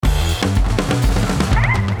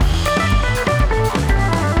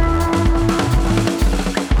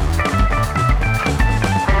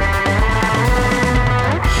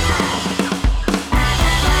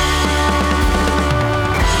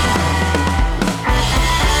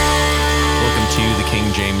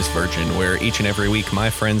King James Version, where each and every week my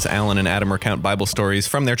friends Alan and Adam recount Bible stories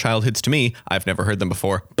from their childhoods to me. I've never heard them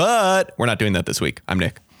before, but we're not doing that this week. I'm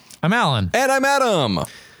Nick. I'm Alan. And I'm Adam.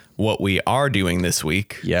 What we are doing this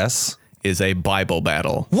week Yes. is a Bible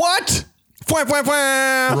battle. What?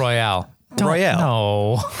 Royale. Royale.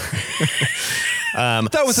 No.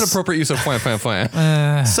 That was an appropriate use of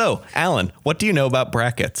flan. So, Alan, what do you know about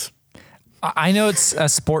brackets? I know it's a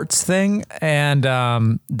sports thing, and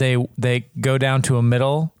they go down to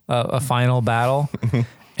a final battle. And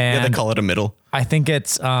Yeah, they call it a middle. I think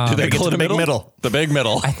it's Do they call it the a big middle. The big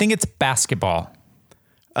middle. I think it's basketball.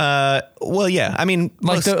 Well, yeah, I mean,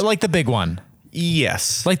 Like the big one.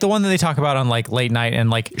 yes. Like the one that they talk about on like late night and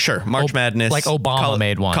like Sure, March Madness. Like Obama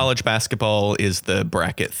made one. College basketball is the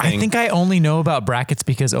bracket thing. I think I only know about brackets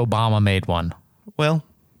because Obama made one. Well,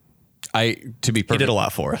 To be he perfect, did a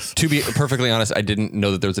lot for us. To be perfectly honest, I didn't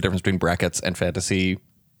know that there was a difference between brackets and fantasy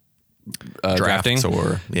drafting. Drafts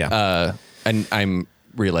or, yeah. And I'm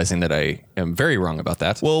realizing that I am very wrong about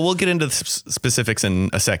that. Well, we'll get into the specifics in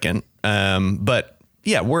a second. But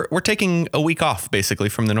yeah, we're taking a week off basically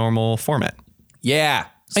from the normal format. Yeah.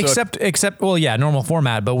 So- Except, well, yeah, normal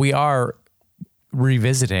format, but we are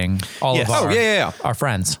revisiting all Yes. of our, Oh, yeah. our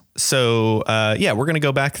friends. So yeah, we're going to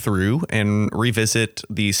go back through and revisit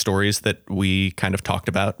the stories that we kind of talked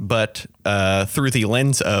about, but through the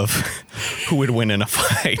lens of who would win in a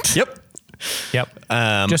fight. Yep.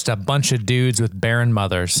 Yep. Just a bunch of dudes with barren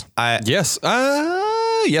mothers. Yes.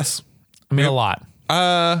 Yes. I mean, a lot.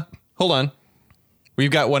 Hold on.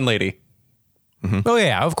 We've got one lady. Oh,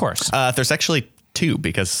 yeah, of course. There's actually two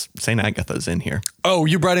because St. Agatha's in here. Oh,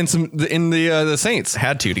 you brought in the Saints.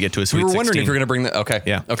 Had to get to a Sweet We were 16. wondering if you were going to bring that. Okay.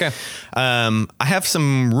 Yeah. Okay. I have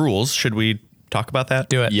some rules. Should we talk about that?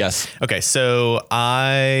 Do it. Yes. Okay, so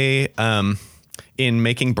in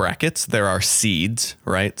making brackets, there are seeds,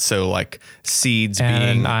 right? So like seeds And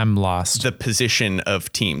being I'm lost. the position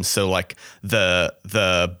of teams. So like the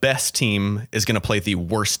best team is going to play the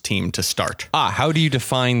worst team to start. How do you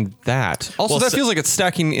define that? Also, Well, that so- feels like it's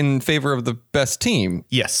stacking in favor of the best team.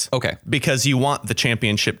 Yes. Okay. Because you want the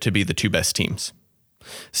championship to be the two best teams.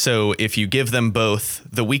 So if you give them both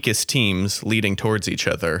the weakest teams leading towards each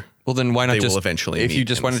other, Well, then why not They just will eventually If meet you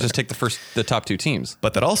just in why the not just take the top two teams?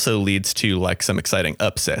 but that also leads to like some exciting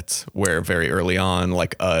upsets where very early on,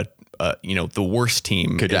 like the worst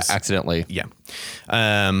team Could is accidentally. Yeah.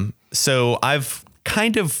 So I've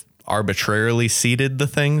kind of arbitrarily seeded the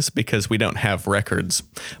things because we don't have records,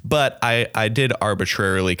 but I did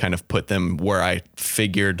arbitrarily kind of put them where I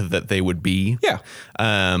figured that they would be. Yeah.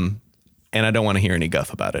 And I don't want to hear any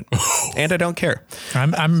guff about it. And I don't care.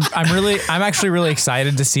 I'm actually really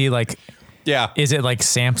excited to see, like, Yeah. is it like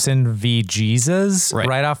Samson v. Jesus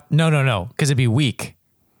Right. off? No. Because it'd be weak.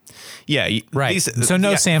 Yeah. Right. So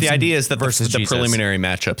no Samson The idea is that versus the Jesus. preliminary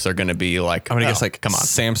matchups are going to be like, I'm gonna guess like come on.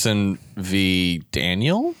 Samson v.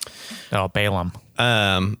 Daniel. Oh, Balaam.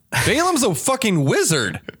 Balaam's a fucking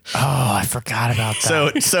wizard. Oh, I forgot about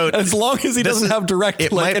that. So As long as he doesn't have direct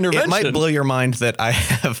intervention. It might blow your mind that I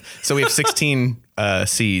have. So we have 16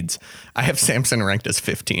 seeds. I have Samson ranked as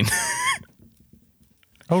 15.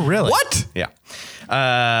 Oh, really? What?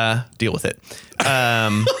 Yeah. Deal with it.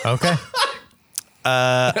 Okay.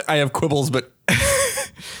 I have quibbles, but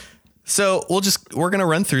So we're gonna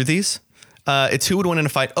run through these. It's who would win in a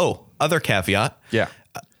fight. Oh, other caveat. yeah.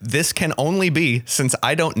 This can only be, since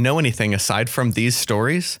I don't know anything aside from these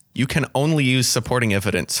stories, you can only use supporting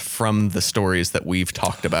evidence from the stories that we've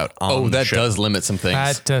talked about on Oh, the that show. does limit some things.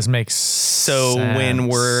 That does make So sense. when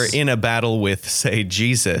we're in a battle with, say,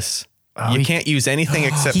 Jesus, you he- can't use anything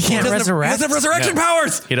except he can't for- resurrect? He doesn't have resurrection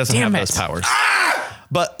powers. He doesn't Damn have it. those powers.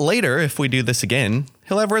 But later, if we do this again,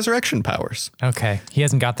 he'll have resurrection powers. Okay. He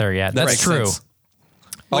hasn't got there yet. That's makes true. sense.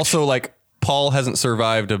 Also, like Paul hasn't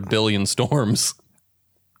survived a billion storms.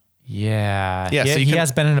 Yeah. Yeah, so you he can-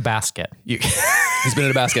 has been in a basket. He's been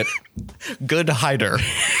in a basket. Good hider.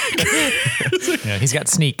 Yeah, he's got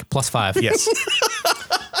sneak +5. Yes. Is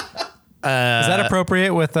that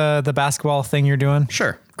appropriate with the basketball thing you're doing?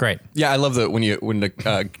 Sure. Great. Yeah, I love that when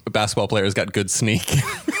the basketball player's got good sneak.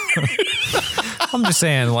 I'm just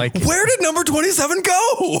saying, like, Where did number 27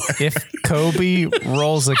 go? if Kobe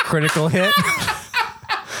rolls a critical hit,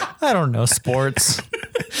 I don't know sports.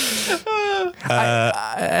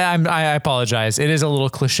 I apologize. It is a little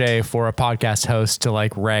cliche for a podcast host to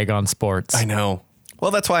like rag on sports. I know.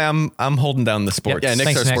 Well, that's why I'm holding down the sports. Yeah, Nick's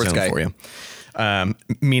Thanks, our Nick. sports guy. for you.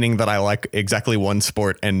 Meaning that I like exactly one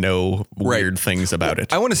sport and know weird things about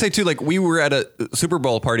it. I want to say too, like we were at a Super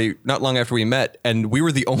Bowl party not long after we met, and we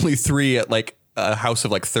were the only three at like a house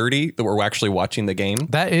of like 30 that were actually watching the game.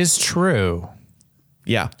 That is true.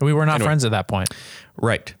 Yeah. We were not friends at that point.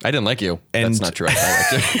 Right. I didn't like you. And- That's not true. I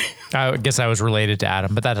liked you. I guess I was related to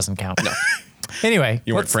Adam, but that doesn't count. No. Anyway,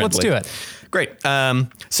 You weren't let's friendly. do it. Great.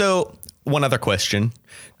 So one other question.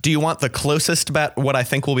 Do you want the closest what I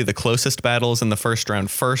think will be the closest battles in the first round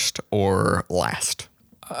first or last?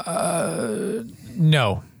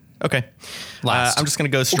 No. Okay. Last. I'm just going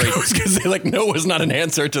to go straight. I was going to say, like, no was not an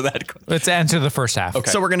answer to that question. Let's answer the first half. Okay.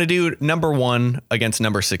 So we're going to do number 1 against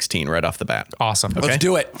number 16 right off the bat. Awesome. Okay. Let's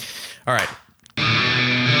do it. All right.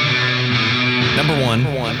 Number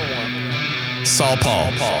 1. Saul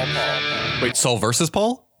Paul. Wait, Saul versus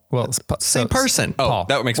Paul? Well, Same person. Paul.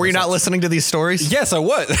 That makes Were you more not sense. listening to these stories? Yes, I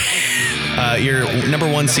was. Your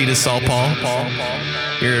number 1 seed is Saul Paul.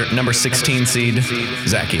 Your number 16 seed,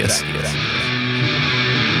 Zacchaeus.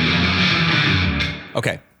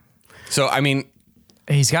 Okay. So, I mean,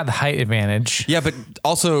 He's got the height advantage. yeah, but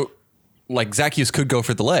also, like, Zacchaeus could go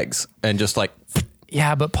for the legs and just, like,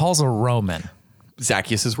 Yeah, but Paul's a Roman.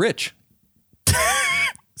 Zacchaeus is rich.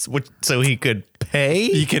 So he could pay?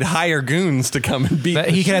 He could hire goons to come and beat But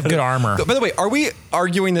he could have good armor. By the way, are we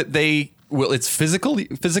arguing that they will it's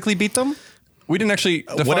physically beat them? We didn't actually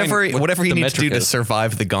define Whatever he the needs to do metric to is.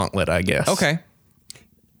 survive the gauntlet, I guess. Okay.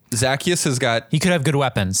 Zacchaeus has got He could have good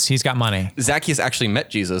weapons. He's got money. Zacchaeus actually met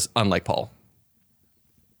Jesus, unlike Paul.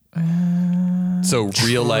 So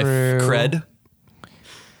real life cred.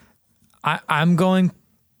 I'm going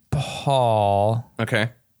Paul, Okay.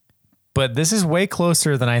 but this is way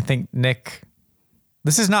closer than I think Nick.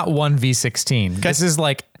 This is not 1v16. This is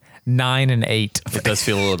like 9 and 8. It does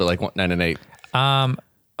feel a little bit like 9 and 8.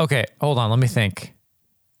 Okay, hold on. Let me think.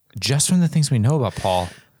 Just from the things we know about Paul,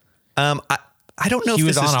 I don't know He if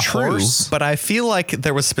was this is on a true, horse? but I feel like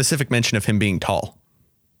there was specific mention of him being tall.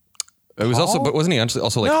 It was also, but wasn't he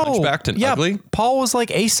also like hunchbacked and yeah, ugly? Paul was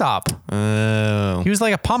like Aesop. Oh, He was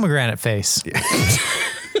like a pomegranate face.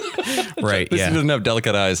 right. He Yeah. doesn't have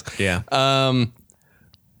delicate eyes. Yeah.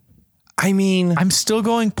 I mean, I'm still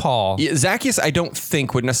going Paul. yeah, Zacchaeus, I don't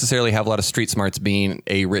think would necessarily have a lot of street smarts being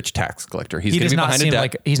a rich tax collector. He's He going does to be not behind a seem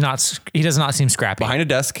desk. like he does not seem scrappy. Behind a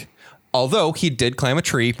desk. Although he did climb a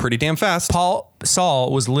tree pretty damn fast.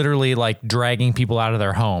 Saul was literally like dragging people out of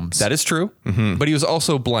their homes, That is true. But he was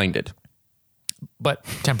also blinded. but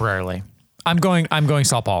temporarily. I'm going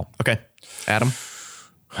Saul Paul. Okay. Adam.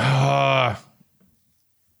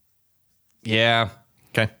 Yeah.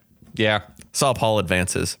 Okay. Yeah. Saul Paul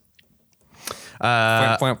advances.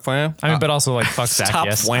 I mean, but also like fuck Stop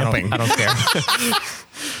Zacchaeus. wamping. I don't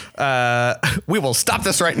care. We will stop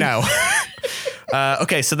this right now.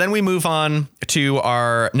 Okay. So then we move on to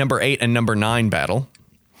our number 8 and number 9 battle.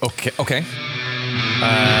 Okay. Okay.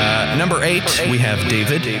 Number 8, we have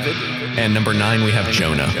David. And number 9, we have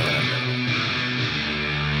Jonah.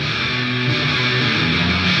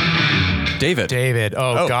 David.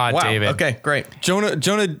 Oh, God, wow. David. Okay, great. Jonah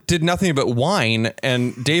did nothing but whine,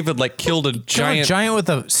 and David like killed a giant. Giant with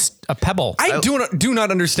a pebble. I do not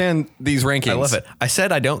understand these rankings. I love it. I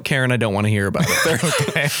said I don't care and I don't want to hear about it.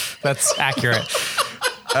 Okay, that's accurate.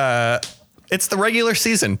 It's the regular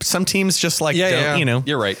season. Some teams just like, Yeah. you know.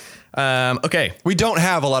 You're right. Okay. We don't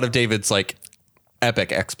have a lot of David's like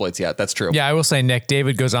epic exploits yet. That's true. Yeah, I will say, Nick,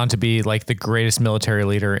 David goes on to be like the greatest military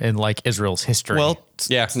leader in like Israel's history. Well,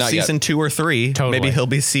 Yeah, not yet. season 2 or 3, Totally. maybe he'll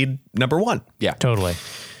be seed number 1. Yeah. totally.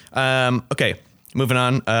 Okay, moving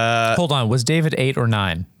on. Hold on, was David 8 or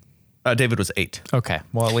 9? David was 8. Okay,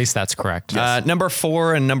 well at least that's correct. Number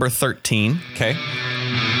 4 and number 13. Okay.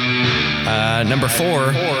 Number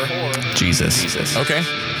 4, Jesus. Okay.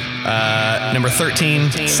 Number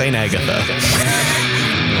 13, Saint Agatha.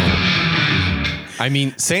 I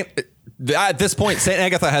mean, at this point, Saint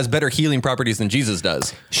Agatha has better healing properties than Jesus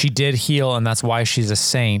does. She did heal, and that's why she's a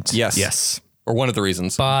saint. Yes. Yes. Or one of the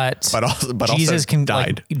reasons. But Jesus also can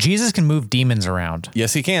died. Jesus can move demons around.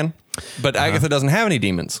 Yes, he can. But Agatha doesn't have any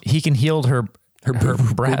demons. He can heal her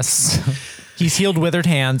breasts. He's healed withered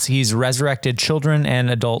hands. He's resurrected children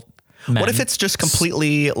and adult men. What if it's just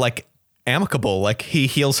completely like amicable? Like he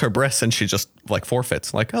heals her breasts and she just like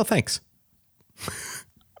forfeits. Like, oh, thanks.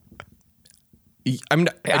 I'm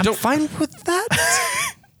don't fine with that.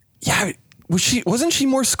 Yeah, wasn't she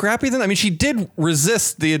more scrappy than? I mean, she did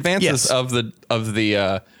resist the advances Yes. of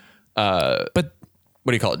the but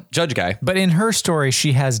what do you call it? Judge guy. But in her story,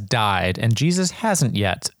 she has died, and Jesus hasn't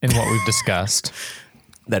yet. In what we've discussed,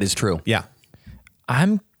 That is true. Yeah.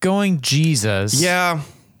 I'm going Jesus. Yeah.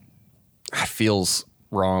 That feels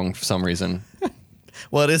wrong for some reason.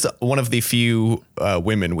 Well, it is one of the few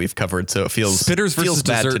women we've covered, so it feels Spitters versus feels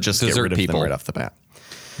bad to dessert- just get dessert rid of people. them right off the bat.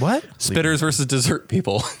 What? Spitters versus dessert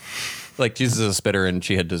people. like Jesus is a spitter and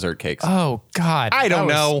she had dessert cakes. Oh God. I don't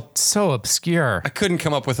That was know. So obscure. I couldn't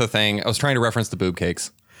come up with a thing. I was trying to reference the boob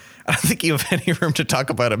cakes. I don't think you have any room to talk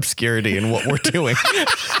about obscurity in what we're doing.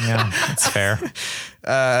 Yeah, that's fair.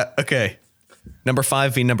 Okay. Number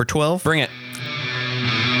 5 v. number 12. Bring it.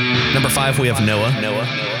 Number 5, we have Noah.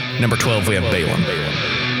 Number 12, we have Balaam.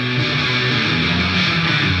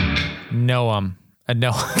 Noam.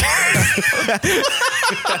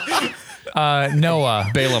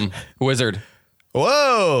 Noah. Balaam, wizard.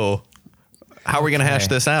 Whoa. How are we going to hash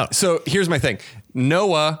this out? So here's my thing.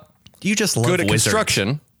 Noah, You just love good at wizards.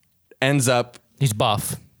 construction, ends up, He's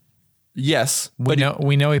buff. yes. We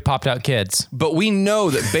know he popped out kids. But we know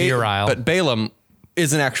that Virile. but Balaam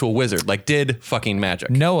is an actual wizard, like did fucking magic.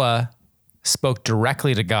 Noah spoke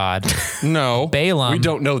directly to God. No. Balaam. We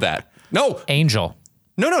don't know that. No. Angel.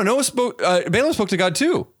 No. Balaam spoke to God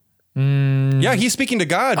too. Yeah, he's speaking to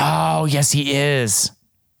God. Oh, yes, he is.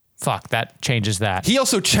 Fuck, that changes that. He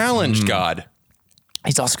also challenged God.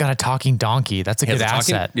 He's also got a talking donkey. That's a good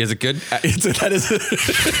asset. He has a good.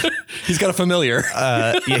 He's got a familiar.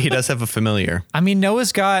 Yeah, he does have a familiar. I mean,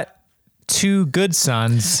 Noah's got 2 good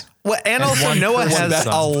sons. Well, and also one Noah cursed has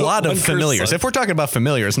son. a lot One of cursed familiars. son. If we're talking about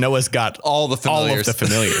familiars, Noah's got all the familiars. All of the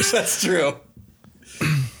familiars. That's true.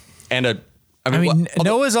 And I mean,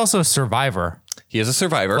 Noah's also a survivor. he is a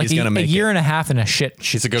survivor. Like He's gonna make a year and a half in a shit.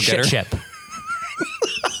 He's a go-getter. Ship.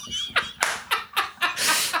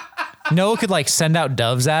 Noah could like send out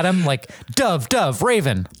doves at him, like dove,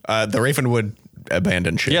 raven. The raven would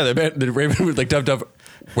abandon ship. Yeah, the raven would like dove.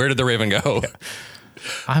 Where did the raven go?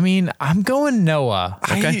 I mean, I'm going Noah.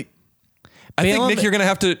 I think Balaam- Nick, you're gonna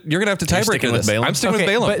have to tiebreak sticking with this. Balaam? I'm sticking with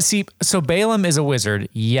Balaam. But see, so Balaam is a wizard,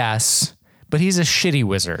 yes, but he's a shitty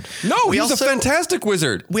wizard. No, We he's also- a fantastic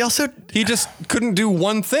wizard. We also He just couldn't do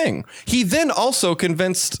one thing. He then also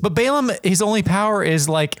convinced. But Balaam, his only power is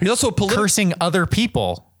like He's also cursing other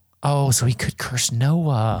people. Oh, so he could curse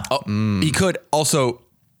Noah. He could also.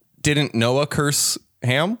 Didn't Noah curse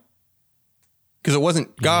Ham? Because it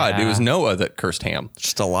wasn't God; Yeah. it was Noah that cursed Ham.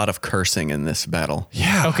 just a lot of cursing in this battle.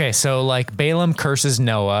 Yeah. Okay, so like Balaam curses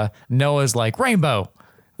Noah. Noah's like rainbow,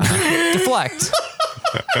 deflect.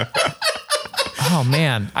 Oh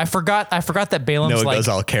man, I forgot that Balaam's Noah like goes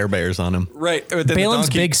all Care Bears on him. Right. But then Balaam's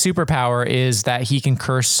the donkey- big superpower is that he can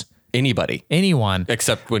curse anybody anyone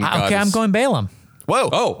except when God. Okay, I'm is- going Balaam. Whoa.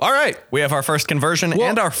 Oh, all right. We have our first conversion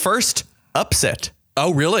and our first upset.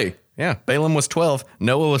 Oh, really? Yeah. Balaam was 12.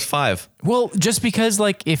 Noah was 5. Well, just because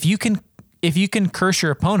like if you can curse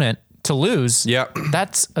your opponent to lose, Yeah.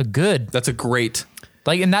 that's a good That's a great.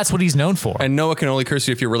 like, and that's what he's known for. And Noah can only curse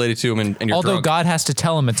you if you're related to him and you're Although drunk. God has to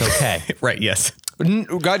tell him it's okay. Right. Yes.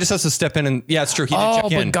 God just has to step in and yeah, it's true. He did Oh,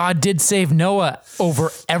 check in. but God did save Noah over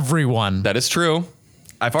everyone. That is true.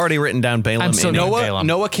 I've already written down Balaam. I'm so in- Noah- Noah Balaam.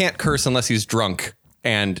 Noah can't curse unless he's drunk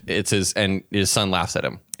and his son laughs at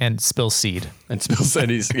him And spills seed. and spills and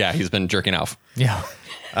he's been jerking off. Yeah.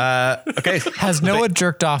 Okay. Has Noah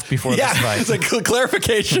jerked off before this fight? it's a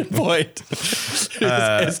clarification point.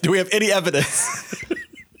 Do we have any evidence?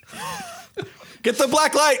 Get the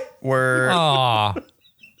black light. We're Aw,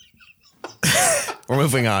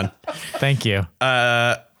 moving on. thank you.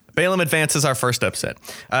 Balaam advances our first upset.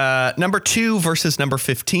 Number 2 versus number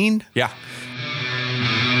 15. Yeah.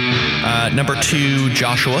 Number 2,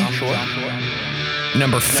 Joshua.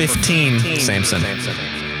 Number 15, Samson.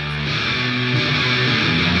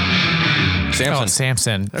 Samson. Oh,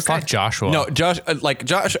 Samson. Fuck Joshua. No, Josh. This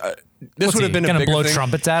What's would have he, been a gonna bigger blow thing.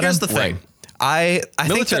 trumpets at Here's him? the thing. Right. I think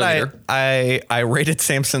Military that leader. I rated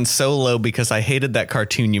Samson so low because I hated that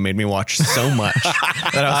cartoon you made me watch so much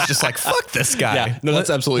that I was just like, fuck this guy. Yeah. No,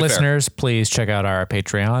 that's absolutely fair. Listeners, please check out our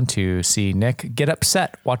Patreon to see Nick get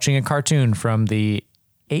upset watching a cartoon from the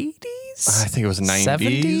 80s? I think it was 90s.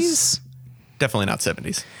 70s? Definitely not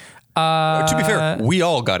 70s. To be fair, we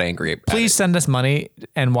all got angry. At Please it. send us money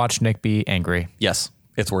and watch Nick be angry. Yes,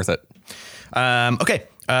 it's worth it. Okay,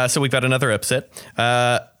 so we've got another upset.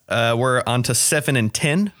 We're on to 7 and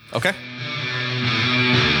 10. Okay.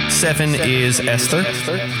 7 is Esther.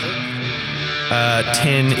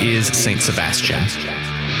 10 is Saint Sebastian.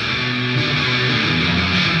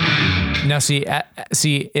 Now, see,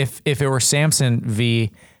 if it were Samson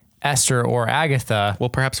v. Esther or Agatha, Well,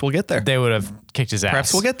 perhaps we'll get there. they would have kicked his ass.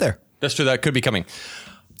 Perhaps we'll get there. That's true. That could be coming.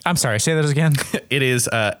 I'm sorry, say that again. It is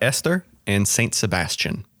Esther and Saint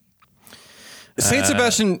Sebastian. Saint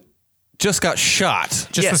Sebastian just got shot.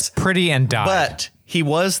 Just Yes. was pretty and died. But he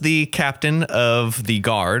was the captain of the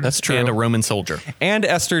guard. That's true. And a Roman soldier. And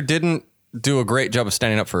Esther didn't do a great job of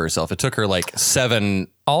standing up for herself. It took her like 7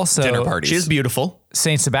 also, dinner parties. She is beautiful.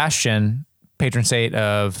 Saint Sebastian, patron saint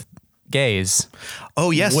of gays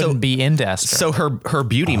Oh yeah, wouldn't so be into Esther. so her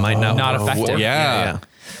beauty might not effective. Yeah.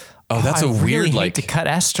 Oh, that's I a weird really hate like. to cut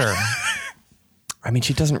Esther. I mean,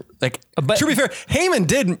 she doesn't like. But- to be fair, Haman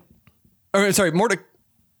did. Or sorry,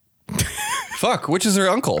 Fuck, which is her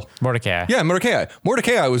uncle? Mordecai. Yeah, Mordecai.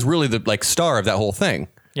 Mordecai was really the like star of that whole thing.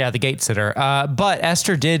 Yeah, the gate sitter. But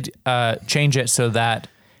Esther did change it so that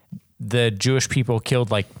the Jewish people killed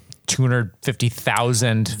like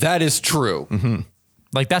 250,000. That is true.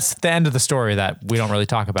 Like that's the end of the story that we don't really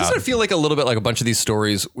talk about. Doesn't it feel like a little bit like a bunch of these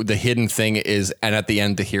stories? The hidden thing is, and at the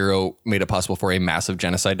end, the hero made it possible for a massive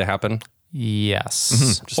genocide to happen.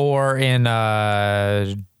 Yes. Or in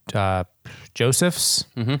Joseph's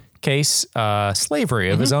case, slavery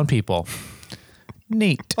of his own people.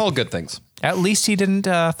 Neat. All good things At least he didn't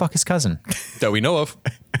fuck his cousin. that we know of.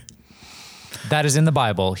 That is in the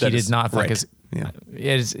Bible. He That did is not fuck right. his. Yeah.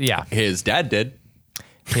 Yeah. His dad did.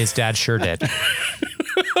 His dad sure did.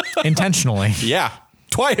 Intentionally. Yeah,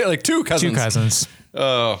 twice, like two cousins. Two cousins.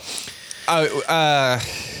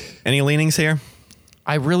 Any leanings here?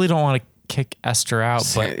 I really don't want to kick Esther out,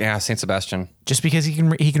 but Yeah, Saint Sebastian, just because he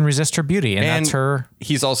can resist her beauty, and that's her.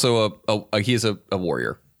 He's also he's a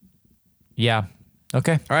warrior. Yeah.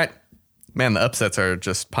 Okay. All right. Man, the upsets are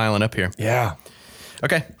just piling up here. Yeah.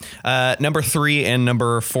 Okay. Number 3 and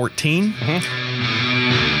number 14.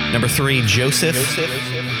 Number 3, Joseph.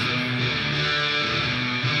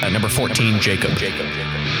 Number 14, Jacob.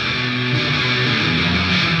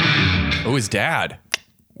 Oh, his dad.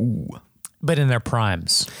 But in their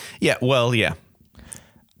primes. Yeah, well, yeah.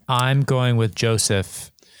 I'm going with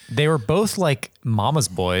Joseph. They were both like mama's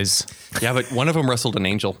boys. Yeah, but one of them wrestled an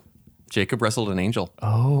angel. Jacob wrestled an angel,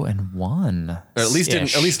 Oh, and one. or at least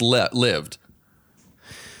Ish. lived.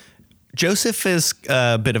 Joseph is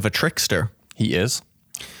a bit of a trickster. He is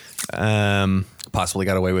Um, possibly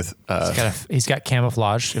got away with. He's got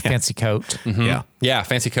camouflage, a fancy coat. Yeah. Yeah,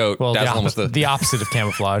 fancy coat. Well, dazzle him with the opposite of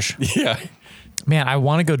camouflage. yeah. Man, I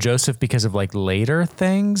want to go Joseph because of like later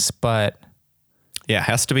things, but Yeah,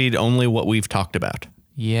 has to be only what we've talked about.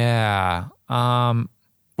 yeah.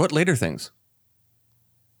 What later things?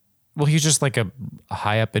 Well, he's just like a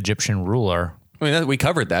high up Egyptian ruler. I mean, we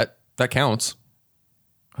covered that. That counts.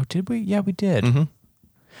 Oh, did we? Yeah, we did. Mm-hmm.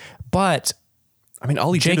 But I mean,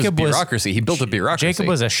 all he did was Jacob was- bureaucracy. He built a bureaucracy. Jacob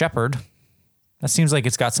was a shepherd. That seems like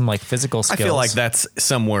it's got some like physical I skills. feel like that's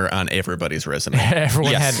somewhere on everybody's resume.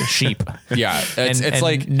 Everyone Yes. had sheep. Yeah, it's and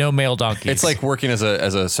like no male donkeys. it's like working as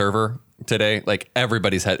a server today. Like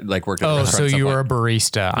everybody's had like worked at a oh, restaurant. so at some you point. were a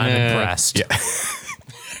barista. I'm impressed. Yeah.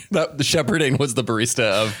 The shepherding was the barista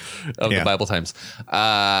of Yeah. the Bible times.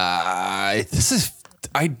 I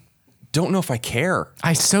don't know if I care.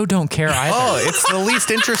 I so don't care either. Oh, it's the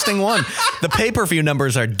least interesting one. The pay-per-view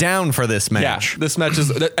numbers are down for this match. Yeah, this match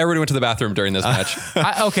is. Everybody went to the bathroom during this match.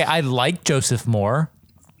 I like Joseph more,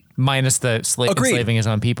 minus the Agreed. enslaving his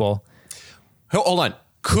own people. Hold on.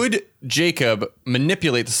 Could Jacob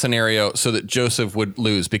manipulate the scenario so that Joseph would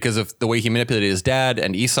lose because of the way he manipulated his dad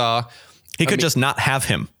and Esau? He could just not have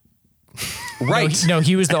him. Right. No,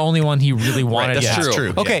 he was the only one he really wanted. that's to have.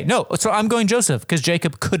 true. Okay, no. So I'm going Joseph because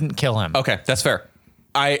Jacob couldn't kill him. Okay, that's fair.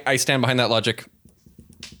 I stand behind that logic.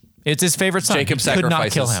 It's his favorite son. Jacob He could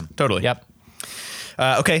not kill sacrifices. him. Totally. Yep.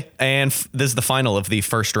 Okay, and this is the final of the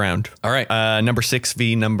first round. All right. Number 6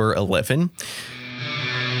 v number 11.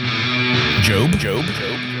 Job.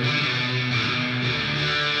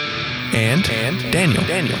 And Daniel.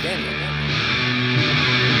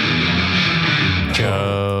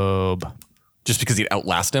 Job. Just because he'd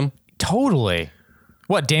outlast him. Totally.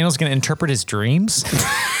 What? Daniel's going to interpret his dreams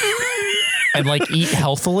and like eat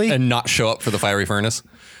healthily. And not show up for the fiery furnace.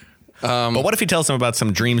 But what if he tells him about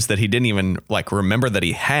some dreams that he didn't even like remember that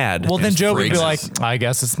he had? Well, then Job would be phrases. like, "I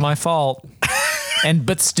guess it's my fault,"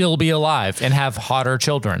 but still be alive and have hotter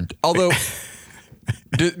children. Although,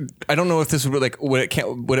 I don't know if this would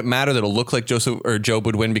would it matter that it'll look like Joseph or Job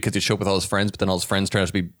would win because he'd show up with all his friends, but then all his friends turn out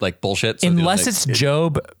to be like bullshit. So Unless it's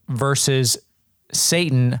Job versus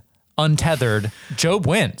Satan untethered, Job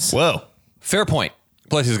wins. Whoa. fair point.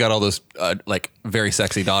 Plus, he's got all those like very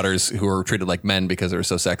sexy daughters who are treated like men because they're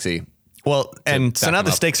so sexy. Well, and so back now him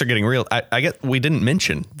the up. stakes are getting real. I get we didn't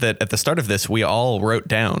mention that at the start of this, we all wrote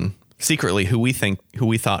down secretly who we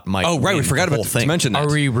thought might. Oh, right, we win forgot the whole about to thing. mention that.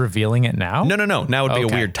 Are we revealing it now? No. Now would be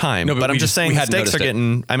Okay. a weird time. No, but but I'm we just just- saying we the hadn't stakes are noticed it.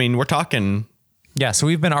 getting. I mean, we're talking. Yeah, so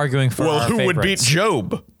we've been arguing for Well, our who would beat favorites.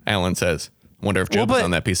 Job? Alan says. Wonder if Job's but-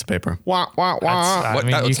 on that piece of paper. I What?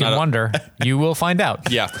 mean, you That's can not a- wonder. You will find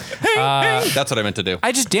out. Yeah, that's what I meant to do.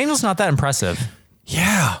 Daniel's not that impressive.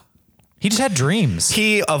 Yeah, He just had dreams.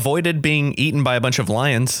 He avoided being eaten by a bunch of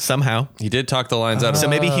lions somehow. He did talk the lions out of So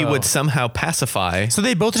maybe he would somehow pacify. So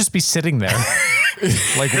they'd both just be sitting there,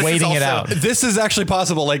 like waiting it out. This is actually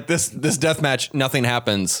possible. Like this death match, nothing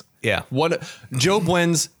happens. Yeah. Job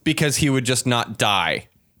wins because he would just not die.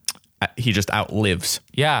 He just outlives.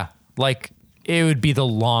 Yeah, like it would be the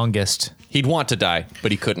longest. He'd want to die,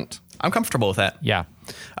 but he couldn't. I'm comfortable with that. Yeah.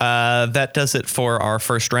 That does it for our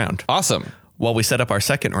first round. Awesome. While we set up our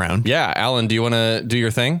second round. Yeah, Alan, do you want to do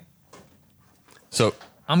your thing? So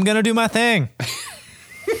I'm going to do my thing.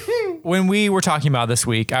 When we were talking about this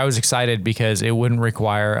week, I was excited because it wouldn't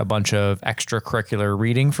require a bunch of extracurricular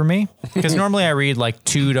reading for me. Because normally I read like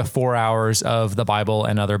 2 to 4 hours of the Bible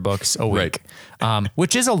and other books a week,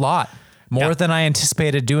 which is a lot. More than I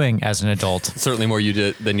anticipated doing as an adult. certainly more than you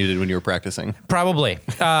did when you were practicing. Probably.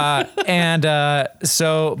 But then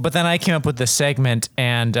I came up with this segment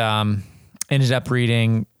and ended up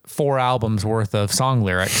reading 4 albums worth of song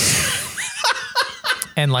lyrics.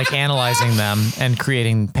 And like analyzing them and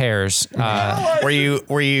creating pairs. Were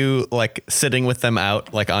you like sitting with them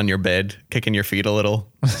out like on your bed, kicking your feet a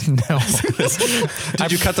little? No.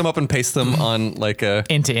 Did you cut them up and paste them on like a...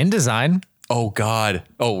 Into InDesign. Oh, God.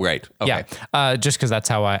 Oh, right. Okay. Yeah. Just because that's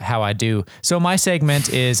how I do. So my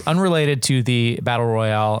segment is unrelated to the Battle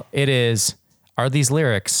Royale. It is, are these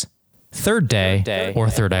lyrics Third Day or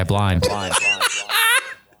Third Eye Blind?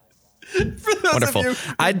 Wonderful.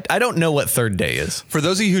 I don't know what Third Day is. For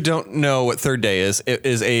those of you who don't know what Third Day is, it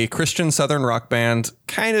is a Christian Southern rock band,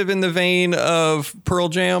 kind of in the vein of Pearl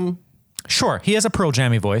Jam. Sure. He has a Pearl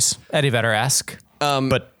Jammy voice, Eddie Vedder-esque.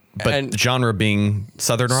 But and genre being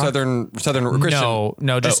Southern rock? Southern Christian.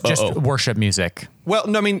 No, just worship music. Well,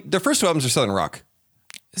 no, I mean, their first two albums are Southern rock.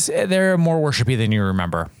 They're more worshipy than you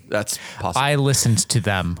remember. That's possible. I listened to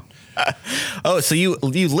them. So you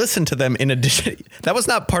listened to them in addition. That was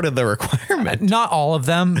not part of the requirement. Not all of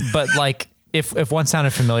them, but like if one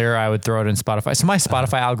sounded familiar, I would throw it in Spotify. So my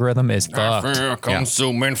Spotify algorithm is fucked.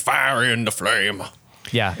 Consuming fire in the flame.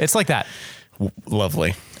 Yeah, it's like that.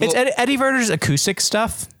 Lovely. It's Eddie Vedder's acoustic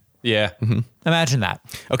stuff. Yeah. Mm-hmm. Imagine that.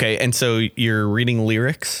 Okay, and so you're reading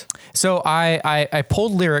lyrics? So I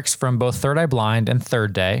pulled lyrics from both Third Eye Blind and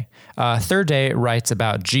Third Day. Third Day writes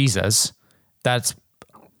about Jesus. That's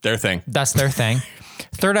their thing. That's their thing.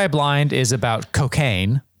 Third Eye Blind is about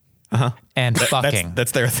cocaine and fucking.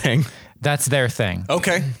 That's their thing. That's their thing.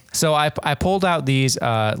 Okay. So I pulled out these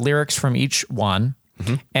lyrics from each one,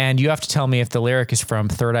 and you have to tell me if the lyric is from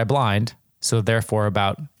Third Eye Blind, so therefore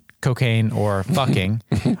about cocaine or fucking,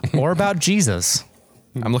 or about Jesus.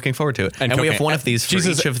 I'm looking forward to it. And we cocaine. have one of these for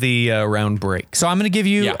each of the round breaks. So I'm going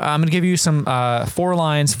to give you some 4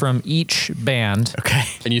 lines from each band. Okay.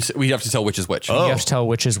 And we have to tell which is which. You have to tell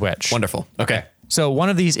which is which. Wonderful. Okay. So one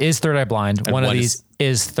of these is Third Eye Blind. One of these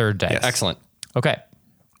is Third Day. Yes. Excellent. Okay.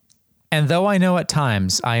 And though I know at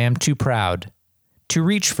times I am too proud to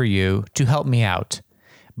reach for you to help me out,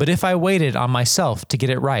 but if I waited on myself to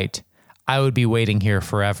get it right, I would be waiting here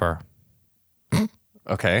forever.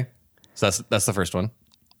 Okay. So that's the first one.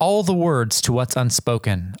 All the words to what's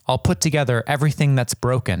unspoken. I'll put together everything that's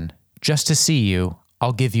broken. Just to see you,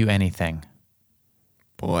 I'll give you anything.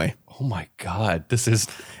 Boy. Oh my God.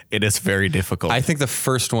 It is very difficult. I think the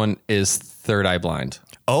first one is Third Eye Blind.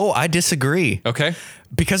 Oh, I disagree. Okay.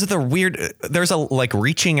 Because of the weird, there's a like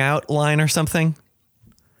reaching out line or something.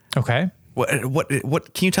 Okay.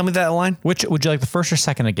 What can you tell me that line? Which would you like, the first or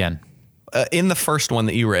second again? In the first one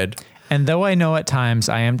that you read. And though I know at times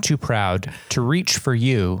I am too proud to reach for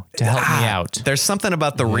you to help me out. There's something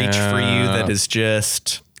about the reach for you that is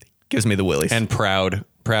just gives me the willies. And proud.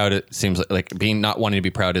 Proud, it seems like being not wanting to be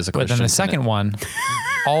proud is a But Christian. then the second one,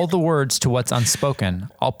 all the words to what's unspoken.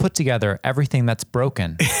 I'll put together everything that's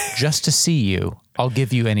broken. Just to see you, I'll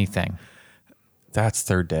give you anything. That's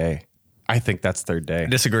Third Day. I think that's Third Day.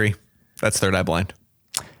 Disagree. That's Third Eye Blind.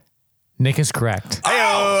 Nick is correct.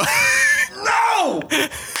 No!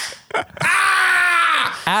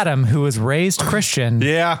 Adam, who was raised Christian,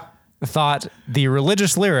 Yeah. thought the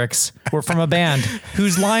religious lyrics were from a band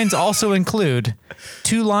whose lines also include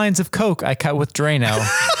 2 lines of coke I cut with Drano,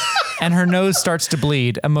 and her nose starts to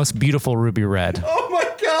bleed, a most beautiful ruby red. Oh my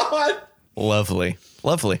God. Lovely.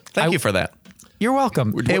 Thank you for that. You're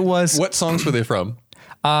welcome. It was What songs were they from?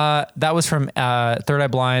 that was from Third Eye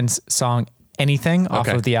Blind's song Anything off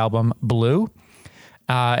Okay. of the album Blue,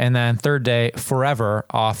 and then Third Day Forever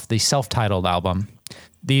off the self-titled album.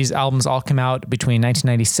 These albums all came out between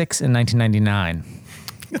 1996 and 1999.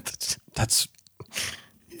 That's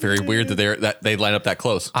very weird that they line up that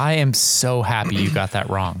close. I am so happy you got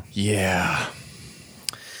that wrong. Yeah.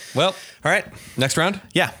 Well, All right. next round.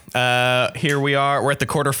 Yeah. Here we are. We're at the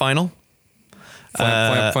quarterfinal.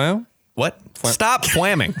 Flam, flam. What? Stop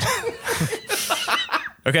flamming.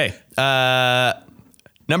 Okay.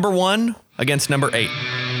 Number 1 against number 8.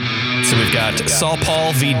 So we've got Saul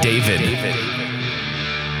Paul v. David.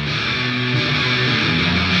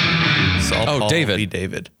 Saul Paul David. v.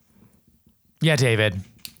 David. Yeah, David.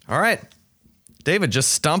 All right. David just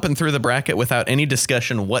stomping through the bracket without any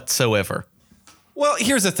discussion whatsoever. Well,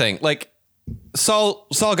 here's the thing. Like, Saul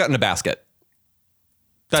got in a basket.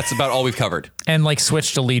 That's about all we've covered. And like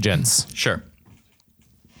switched allegiance. Sure.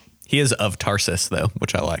 He is of Tarsus, though,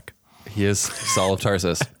 which I like. He is Saul of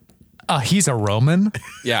Tarsus. He's a Roman.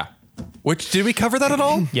 Yeah. Which, did we cover that at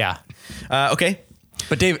all? Yeah. Okay.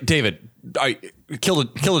 But David, I killed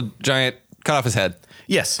a giant, cut off his head.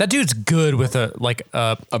 Yes. That dude's good with a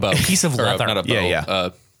bow. piece of Or leather. not a bow. Yeah.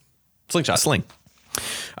 Slingshot. Sling.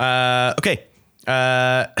 Okay.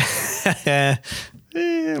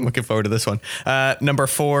 I'm looking forward to this one. Number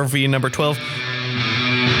 4 v. number 12.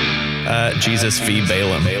 Jesus v.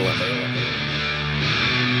 Balaam.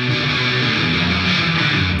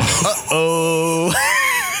 Uh-oh.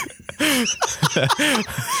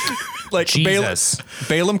 Like Jesus.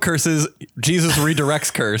 Balaam curses, Jesus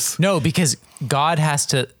redirects curse. No, because God has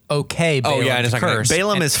to okay Balaam's and it's not gonna- curse.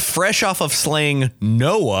 Balaam is fresh off of slaying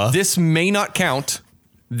Noah. This may not count.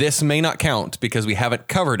 Because we haven't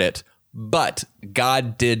covered it, but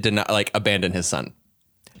God did abandon his son.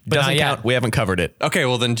 Doesn't not yet. count. We haven't covered it. Okay,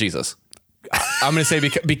 well then Jesus. I'm going to say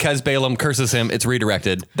because Balaam curses him, it's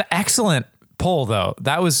redirected. The excellent poll, though.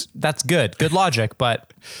 That's good. Good logic,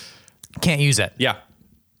 but can't use it. Yeah.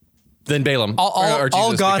 Then Balaam. All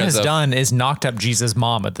Jesus God because has of- done is knocked up Jesus'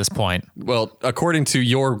 mom at this point. Well, according to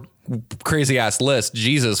your crazy ass list,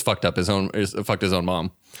 Jesus fucked his own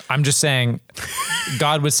mom. I'm just saying,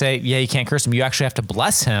 God would say, yeah, you can't curse him. You actually have to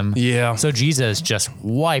bless him. Yeah. So Jesus just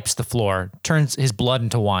wipes the floor, turns his blood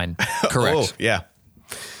into wine, Correct. Oh, yeah.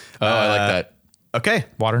 I like that. Okay.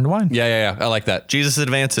 water into wine. Yeah. I like that. Jesus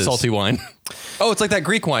advances. Salty wine. Oh, it's like that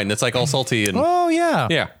Greek wine that's like all salty and Oh, yeah.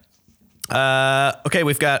 yeah. Okay,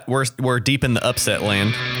 we're deep in the upset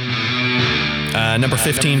land. Number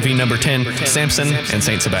 15 v. number 10, Samson and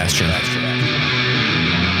Saint Sebastian.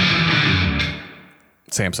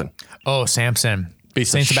 Samson. Oh, Samson.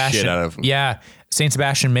 Beats the Saint shit Sebastian. out of him. Yeah. Saint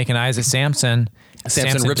Sebastian making eyes at Samson.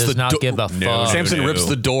 Samson rips does the not do- give a No. fuck. Samson rips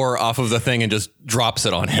the door off of the thing and just drops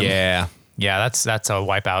it on him. Yeah. Yeah, that's a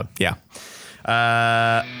wipeout. Yeah.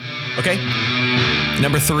 Okay.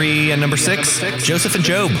 Number 3 and number 6, Joseph and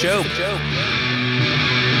Job.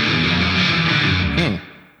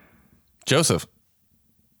 Joseph.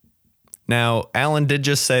 Now, Alan did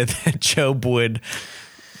just say that Job would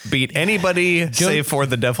beat anybody save for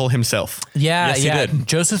the devil himself. Yeah, Yes, he yeah. did.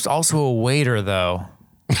 Joseph's also a waiter, though.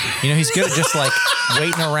 You know, he's good at just like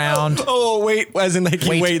waiting around. Oh, wait. As in, like, he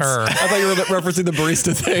waits. Waiter. I thought you were referencing the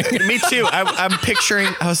barista thing. Me too. I'm picturing,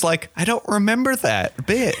 I was like, I don't remember that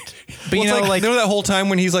bit. But you know, like, you know that whole time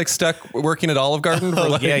when he's like stuck working at Olive Garden? For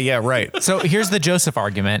like, Yeah, right. so here's the Joseph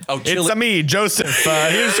argument. Oh, It's me, Joseph.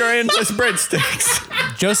 Here's your endless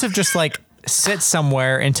breadsticks. Joseph just like sits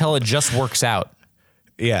somewhere until it just works out.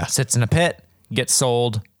 Yeah. Sits in a pit, gets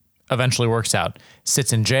sold, eventually works out.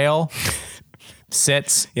 Sits in jail,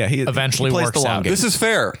 sits, Yeah, he eventually plays works the long out. game. This is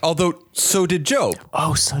fair. Although, so did Job.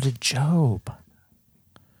 Oh, so did Job.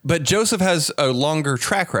 But Joseph has a longer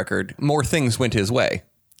track record. More things went his way.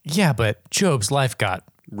 Yeah, but Job's life got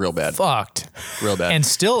Real bad. fucked. Real bad. And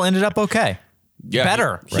still ended up okay. Yeah,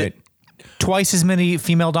 Better. right. Twice as many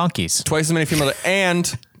female donkeys. Twice as many female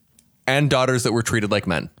and daughters that were treated like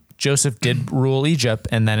men. Joseph did rule Egypt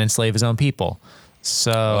and then enslave his own people.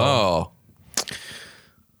 So Oh.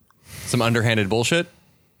 Some underhanded bullshit.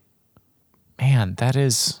 man, that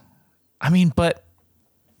is, I mean, but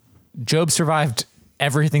Job survived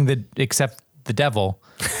everything that except the devil.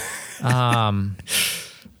 I'm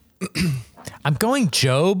going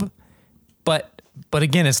Job, but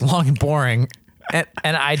again, it's long and boring, and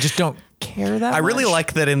I just don't care that. I really much.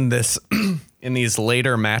 like that in this, in these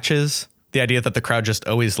later matches, the idea that the crowd just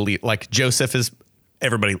always leave. Like Joseph is,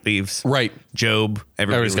 everybody leaves. Right. Job,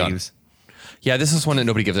 everybody Everybody's gone. leaves. Yeah, this is one that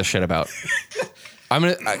nobody gives a shit about. I'm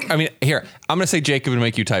gonna say Jacob and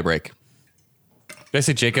make you tie break. Did I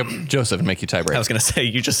say Jacob? Joseph and make you tie break. I was gonna say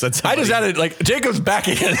you just said I something. just added like Jacob's back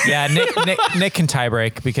in. Yeah, Nick can tie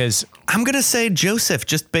break because I'm gonna say Joseph,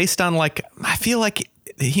 just based on like I feel like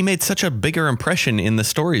he made such a bigger impression in the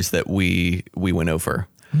stories that we went over.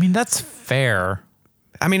 I mean that's fair.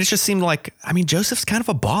 I mean, it just seemed like Joseph's kind of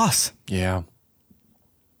a boss. Yeah.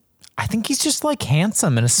 I think he's just like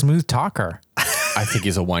handsome and a smooth talker. I think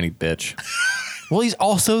he's a whiny bitch. Well, he's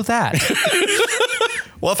also that.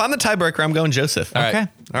 Well, if I'm the tiebreaker, I'm going Joseph. right. Okay.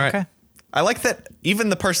 All right. Okay. I like that even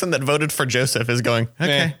the person that voted for Joseph is going,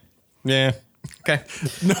 okay. Yeah. Okay.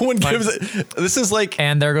 No one gives it. This is like.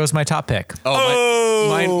 And there goes my top pick.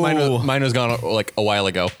 Mine was gone like a while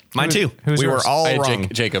ago. Mine too. Who's we yours? were all I had wrong.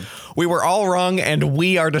 Jacob. We were all wrong, and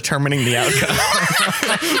we are determining the outcome.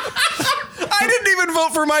 I didn't even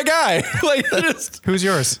vote for my guy. Like, just. Who's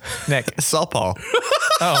yours, Nick? Saul Paul.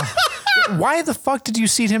 Oh. Why the fuck did you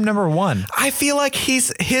seat him number 1? I feel like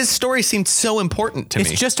his story seemed so important to me.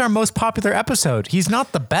 It's just our most popular episode. He's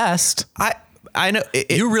not the best. I know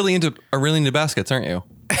You're really into baskets, aren't you?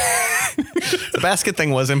 the basket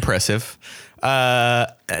thing was impressive. No,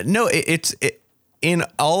 it's in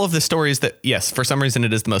all of the stories that, yes, for some reason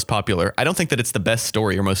it is the most popular. I don't think that it's the best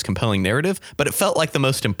story or most compelling narrative, but it felt like the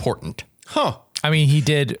most important. Huh. I mean, he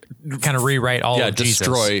did kind of rewrite all of Jesus.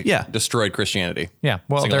 Destroyed Christianity. Yeah,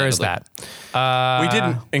 well, there is that. We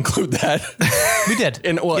didn't include that. We did.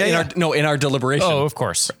 in our deliberation. Oh, of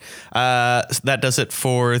course. That does it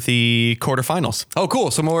for the quarterfinals. Oh, cool.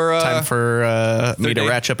 Some more Time for me to day.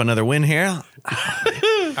 ratchet up another win here.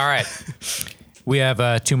 All right. We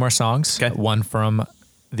have 2 more songs. Okay. One from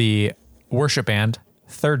the worship band,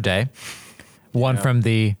 Third Day. One from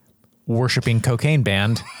the worshiping cocaine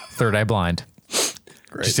band, Third Eye Blind.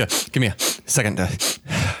 Just give me a second.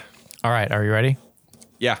 All right. Are you ready?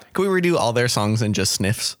 Yeah. Can we redo all their songs and just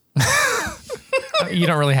sniffs? You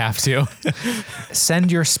don't really have to.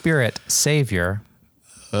 Send your spirit, Savior.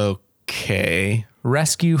 Okay.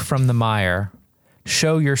 Rescue from the mire.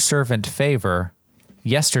 Show your servant favor.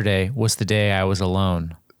 Yesterday was the day I was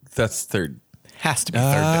alone. That's third. Has to be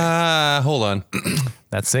Third Day. Hold on.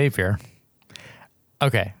 That's Savior.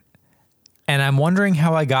 Okay. And I'm wondering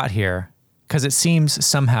how I got here, because it seems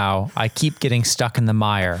somehow I keep getting stuck in the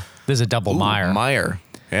mire. There's a double mire. Meyer.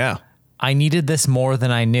 Yeah. I needed this more than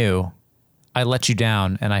I knew. I let you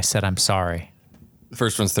down, and I said I'm sorry. The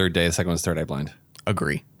first one's Third Day. The second one's Third Eye Blind.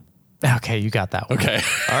 Agree. Okay, you got that one. Okay.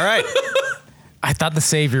 All right. I thought the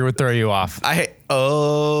Savior would throw you off.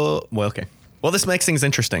 Well, okay. Well, this makes things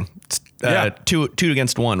interesting. It's, Yeah. two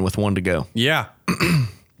against one with 1 to go. Yeah.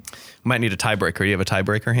 Might need a tiebreaker. Do you have a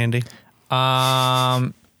tiebreaker handy?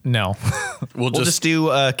 No. We'll We'll just do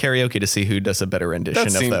karaoke to see who does a better rendition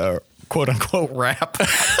of the quote unquote rap.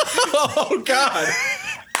 Oh, God.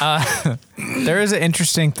 There is an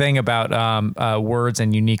interesting thing about words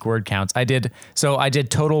and unique word counts. I did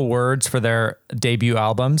total words for their debut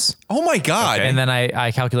albums, Oh, my God. Okay. and then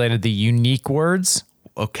I calculated the unique words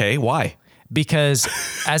Okay. Why? because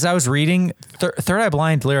as I was reading, Third Eye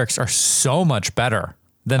Blind lyrics are so much better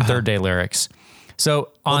than Third Day lyrics. So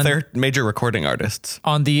on They're major recording artists.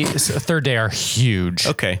 on the Third Day are huge.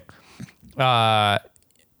 Okay. On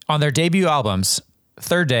their debut albums,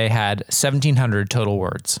 Third Day had 1,700 total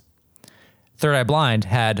words. Third Eye Blind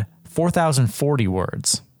had 4,040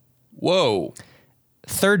 words. Whoa.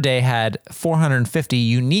 Third Day had 450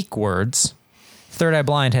 unique words. Third Eye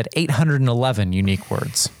Blind had 811 unique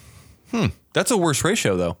words. That's a worse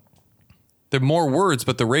ratio, though. There are more words,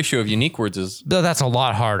 but the ratio of unique words is Though that's a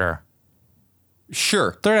lot harder.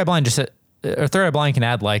 sure. Third Eye Blind Third Eye Blind can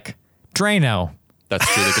add like Drano, That's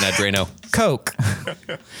true. They can add Drano. Coke.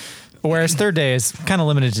 Whereas Third Day is kind of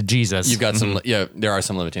limited to Jesus. You've got some. Yeah, there are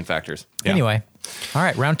some limiting factors. Yeah. Anyway. All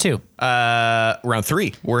right, round 2. Round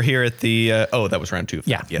 3. We're here at the. That was round 2.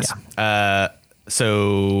 Yeah, Yes.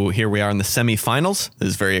 So here we are in the semifinals. This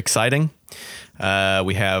is very exciting.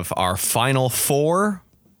 We have our final 4.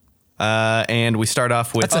 And we start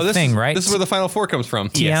off with. That's a thing, right? This is where the final 4 comes from.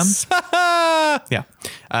 TM? Yes. Yeah.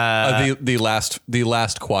 The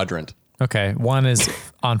last quadrant. Okay, one is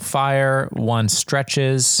on fire, one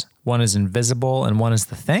stretches, one is invisible, and one is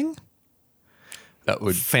the thing? That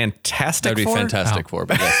would Fantastic. that'd be Four? Fantastic Oh. Four.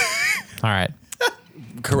 But yes, All right.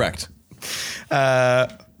 correct.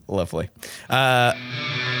 Lovely.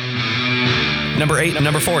 Number 8,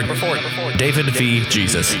 number 4. David v.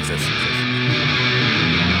 Jesus.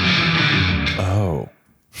 Oh.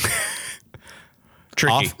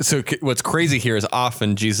 Tricky. So what's crazy here is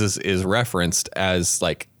often Jesus is referenced as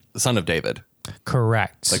like the son of David.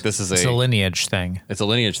 Correct. Like, this is it's a- a lineage thing. It's a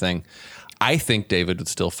lineage thing. I think David would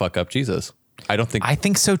still fuck up Jesus. I don't think I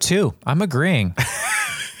think so too. I'm agreeing.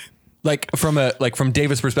 from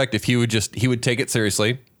David's perspective, he would take it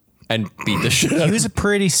seriously and beat the shit out He of was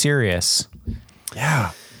pretty serious.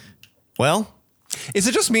 Yeah. Well, Is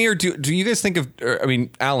it just me, or do you guys think of? Or, I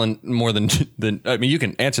mean, Alan more than I mean, you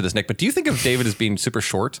can answer this, Nick. But do you think of David as being super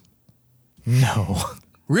short? No.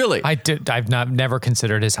 Really? I've never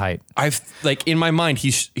considered his height. I've like in my mind,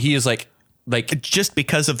 he is like just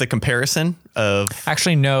because of the comparison of.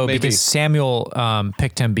 Actually, no, Maybe. because Samuel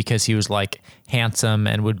picked him because he was like handsome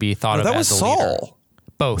and would be thought of that as was a leader. Saul.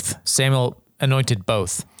 Both. Samuel anointed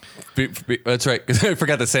both. That's right. Because I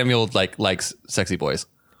forgot that Samuel likes sexy boys.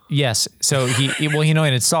 Yes. So he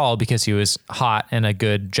anointed Saul because he was hot and a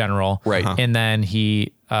good general. Right. And then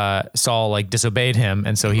Saul disobeyed him.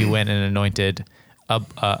 And so he went and anointed a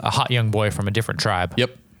hot young boy from a different tribe.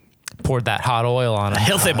 Yep. Poured that hot oil on him.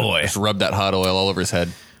 Healthy boy. Just rub that hot oil all over his head.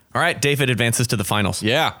 All right, David advances to the finals.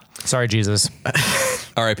 Yeah. Sorry, Jesus.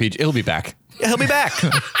 R.I.P. He'll be back. He'll be back.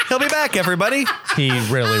 He'll be back, everybody. He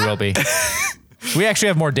really will be. We actually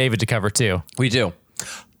have more David to cover too. We do.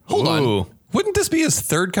 Hold Ooh. on. Wouldn't this be his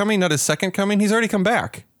third coming, not his second coming? He's already come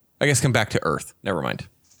back. I guess come back to Earth. Never mind.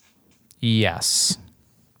 Yes.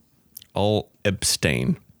 I'll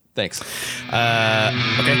abstain. Thanks.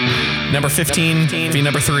 Okay. Number 15 v.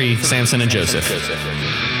 number 3, Samson and Joseph.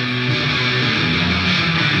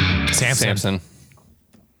 Samson.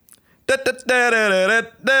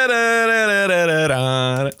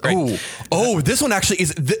 Great. Oh, this one actually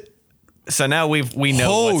is. So now we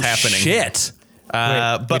know what's happening. Shit.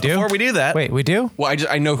 But we do? before we do that, Wait, we do? Well,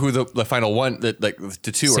 I know who the final one that the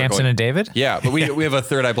two are Samson going. and David? Yeah, but we have a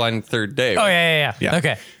Third Eye Blind third day. Oh, right? yeah.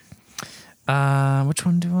 Okay. Which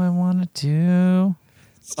one do I want to do?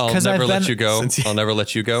 I'll 'Cause never I've let been- you go. Since you- I'll never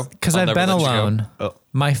let you go. Because I'll I've never been let you go. alone. Oh.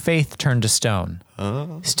 My faith turned to stone.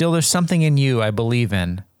 Still, there's something in you I believe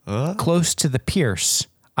in. Close to the pierce,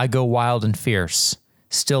 I go wild and fierce.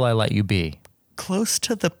 Still, I let you be. close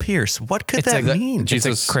to the pierce. What could It's that like mean?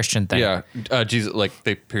 Jesus- a Christian thing. Yeah, Jesus,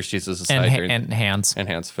 they pierced Jesus' And, side and hands. and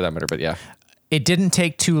hands for that matter. But yeah, It didn't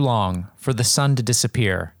take too long for the sun to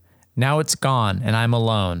disappear. Now it's gone and I'm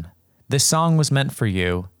alone. This song was meant for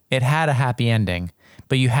you. It had a happy ending,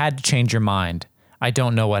 but you had to change your mind. I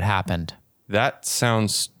don't know what happened. that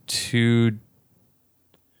sounds too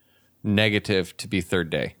negative to be third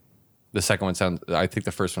day. The second one sounds. I think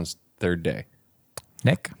the first one's third day.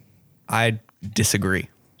 Nick? I disagree.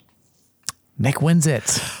 Nick wins it.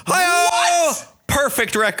 Hi-oh!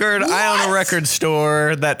 Perfect record. I own a record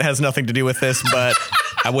store. That has nothing to do with this, but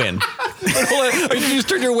I win. Hold on. You just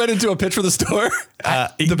turned your win into a pitch for the store.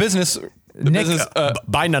 The business. Nick- business.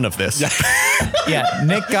 Buy none of this. Yeah,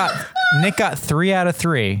 Nick got 3 out of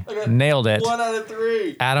 3. Nailed it. 1 out of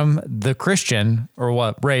 3. Adam, the Christian, or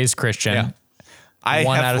what? Raised Christian. Yeah. I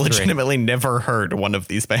 1 out have of 3. legitimately never heard one of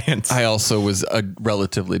these bands. I also was a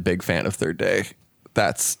relatively big fan of Third Day.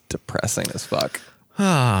 That's depressing as fuck.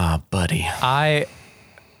 Ah, buddy. I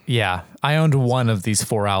owned one of these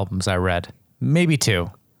 4 albums I read. Maybe 2.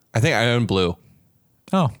 I think I own Blue.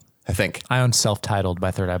 Oh, I think. I own Self-Titled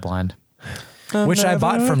by Third Eye Blind, which I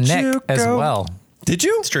bought from Nick as well. Did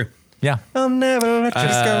you? It's true. Yeah. I'll never let you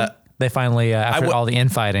go. They finally, after all the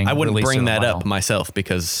infighting, I wouldn't released bring it on that vinyl. up myself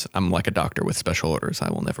because I'm like a doctor with special orders. I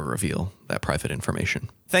will never reveal that private information.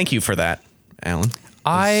 Thank you for that, Alan. It was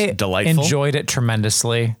I delightful. enjoyed it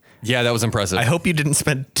tremendously. Yeah, that was impressive. I hope you didn't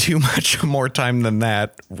spend too much more time than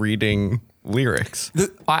that reading lyrics.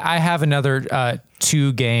 I have another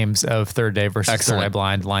 2 games of Third Day versus Excellent. Third Eye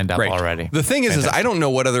Blind lined up Great. already. The thing is I don't know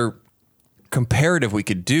what other comparative we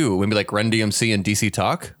could do. Maybe like Run DMC and DC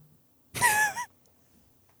Talk.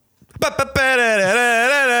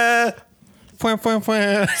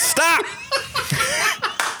 Stop.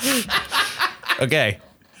 Okay.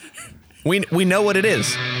 We know what it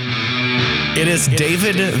is. It is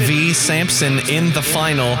David v. Sampson in the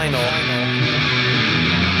final.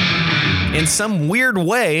 In some weird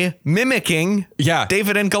way, mimicking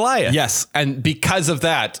David and Goliath. Yes, and because of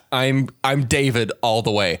that, I'm David all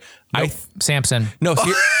the way. Samson.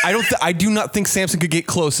 I do not think Samson could get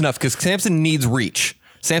close enough because Samson needs reach.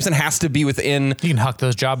 Samson has to be within. You can huck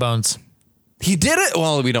those jawbones. He did it.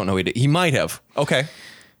 Well, we don't know he did. He might have. Okay.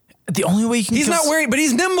 The only way you can He's kill not wearing, but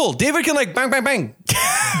he's nimble. David can like bang, bang, bang.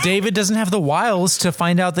 David doesn't have the wiles to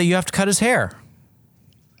find out that you have to cut his hair.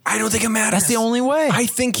 I don't think it matters. That's the only way. I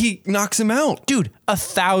think he knocks him out. Dude,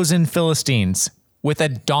 1,000 Philistines with a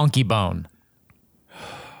donkey bone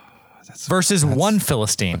versus 1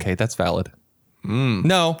 Philistine. Okay, that's valid.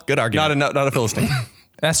 No, Good argument. Not a Philistine.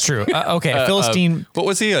 That's true. Okay, Philistine. What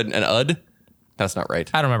was he? An Ud? That's not right.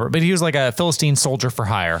 I don't remember, but he was like a Philistine soldier for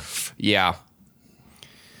hire. Yeah.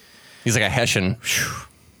 He's like a Hessian.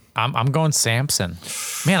 I'm going Samson.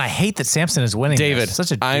 Man, I hate that Samson is winning. David, this.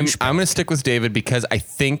 Such a I'm douchebag. going to stick with David because I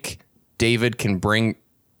think David can bring.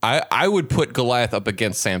 I would put Goliath up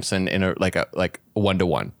against Samson in a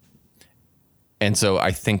 1-to-1, and so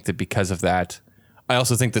I think that because of that, I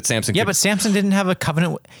also think that Samson. Yeah, could, but Samson didn't have a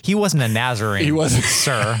covenant. He wasn't a Nazarene. He wasn't.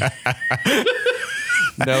 sir.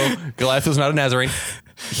 No, Goliath was not a Nazarene.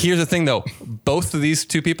 Here's the thing, though: both of these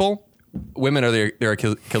two people, women are their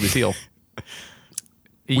Achilles heel.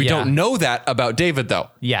 We don't know that about David, though.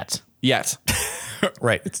 Yet. Yet.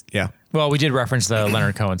 Right. Yeah. Well, we did reference the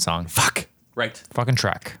Leonard Cohen song. Fuck. Right. Fucking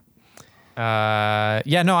Shrek.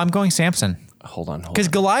 Yeah, no, I'm going Samson. Hold on. Because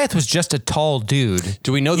Goliath was just a tall dude.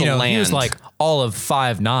 Do we know the He was land? like all of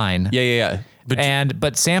 5'9". Yeah.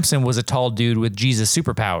 But Samson was a tall dude with Jesus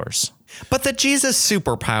superpowers. But the Jesus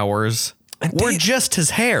superpowers were just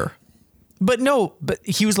his hair. But no, but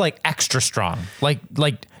he was like extra strong, like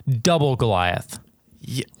double Goliath.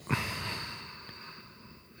 Yeah.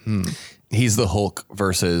 He's the Hulk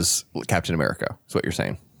versus Captain America. Is what you're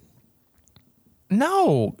saying?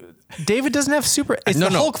 No, David doesn't have super. It's the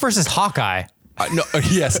Hulk versus Hawkeye. No.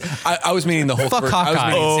 Yes. I was meaning the Hulk. Fuck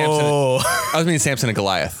Hawkeye. I was meaning Samson and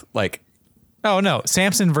Goliath. Like. Oh no,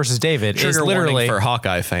 Samson versus David is Trigger literally warning for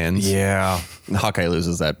Hawkeye fans. Yeah. Hawkeye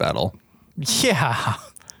loses that battle. Yeah.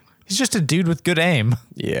 He's just a dude with good aim.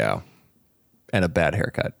 Yeah. And a bad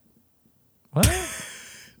haircut. What?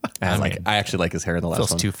 I actually like his hair in the last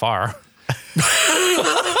Feels one. too far.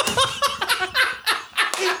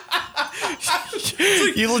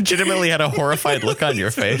 You legitimately had a horrified look on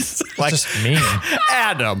your face. Like, Just mean.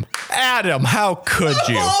 Adam, how could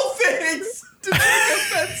you? All things to take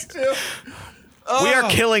offense to. We are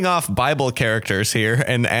killing off Bible characters here,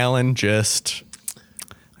 and Alan just...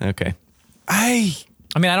 Okay. I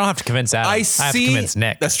mean, I don't have to convince Adam. I have to convince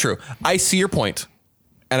Nick. That's true. I see your point,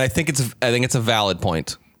 and I think it's a valid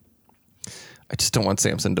point. I just don't want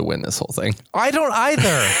Samson to win this whole thing. I don't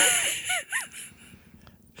either.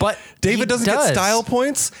 But David doesn't does. get style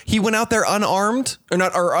points. He went out there unarmed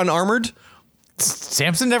or unarmored.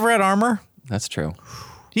 Samson never had armor. That's true.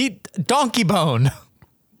 He donkey bone.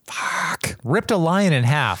 Fuck. Ripped a lion in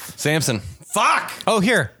half. Samson. Fuck. Oh,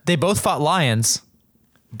 here. They both fought lions.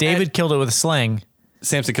 David killed it with a sling.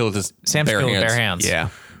 Samson killed with his Samson killed it with bare hands. Yeah.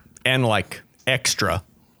 And like extra.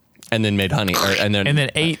 and then made honey, and then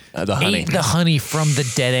ate the honey. ate the honey from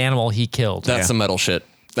the dead animal he killed. That's some metal shit.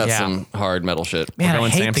 That's Yeah. some hard metal shit. Man, I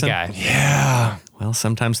going hate Samson? the guy. Yeah. Well,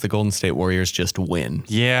 sometimes the Golden State Warriors just win,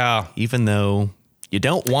 Yeah. even though you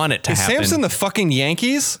don't want it to Is happen. Samson the fucking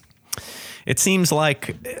Yankees? It seems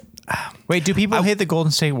like, Wait, do people hate the Golden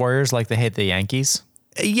State Warriors like they hate the Yankees?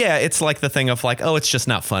 yeah, it's like the thing of like, oh, it's just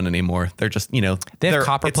not fun anymore. They're just, you know, They have they're-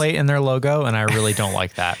 copper it's- plate in their logo, and I really don't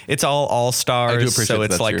like that. It's all I do stars, appreciate so that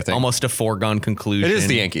it's that's your like thing. almost a foregone conclusion. It is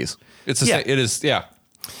the Yankees. It's the Yeah. same. It is. Yeah.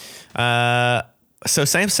 So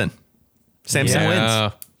Samson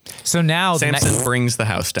wins. So now, Samson brings the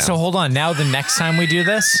house down. so hold on. Now the next time we do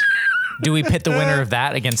this, do we pit the winner of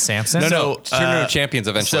that against Samson? No, Tournament of Champions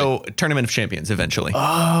eventually. So Tournament of Champions eventually.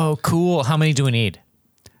 Oh, cool. How many do we need?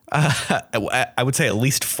 I would say at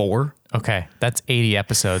least 4. Okay, that's 80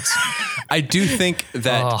 episodes. I do think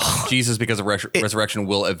that Jesus, because of resurrection,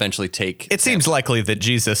 will eventually take. It seems likely that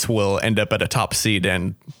Jesus will end up at a top seed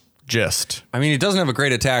and just I mean, he doesn't have a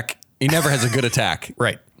great attack. He never has a good attack.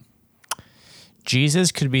 right.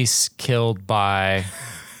 Jesus could be killed by.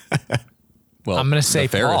 Well, I'm gonna say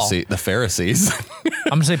Paul. The Pharisees. I'm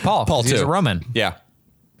gonna say Paul. Paul 'cause he's too. a Roman. Yeah.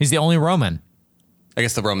 He's the only Roman. I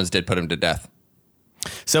guess the Romans did put him to death.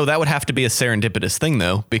 So that would have to be a serendipitous thing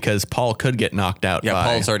though, because Paul could get knocked out. Yeah, by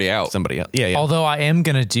Paul's already out. Somebody else. Yeah, yeah. Although I am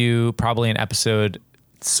gonna do probably an episode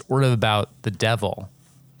sort of about the devil.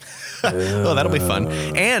 Oh, that'll be fun.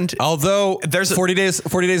 And Although There's there's a- 40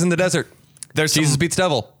 days in the desert. there's Jesus some, beats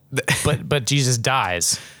devil. But Jesus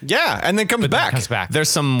dies. Yeah, and then comes Then back. comes back. there's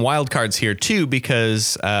some wild cards here too,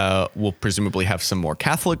 because we'll presumably have some more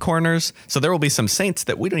Catholic corners. So there will be some saints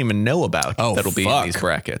that we don't even know about Oh, that'll be fuck. in these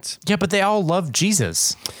brackets. Yeah, but they all love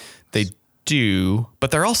Jesus. They do, but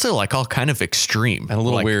they're also like all kind of extreme And a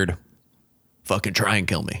little like, weird. Fucking try and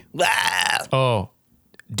kill me. Oh,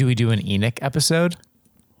 do we do an Enoch episode?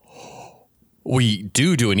 We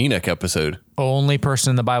do an Enoch episode. Only person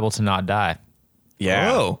in the Bible to not die.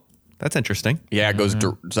 Yeah. Oh, that's interesting. Yeah, it goes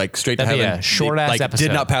like straight to That'd be heaven. a short-ass like, episode.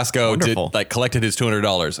 Did not pass go. Wonderful. Did, like collected his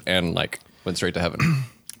 $200 and like went straight to heaven.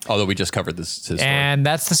 Although we just covered this his story. And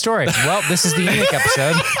that's the story. Well, this is the Enoch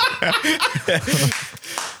episode.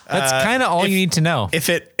 That's kind of all you need to know. If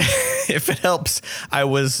it if it helps, I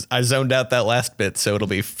zoned out that last bit, so it'll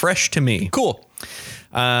be fresh to me. Cool.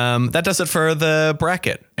 That does it for the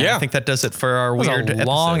bracket. And Yeah. I think that does it for our It was weird a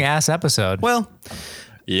long episode. ass episode. Well,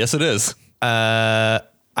 Yes, it is.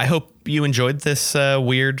 I hope you enjoyed this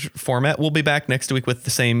weird format. We'll be back next week with the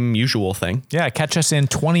same usual thing. Yeah, catch us in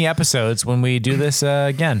 20 episodes when we do this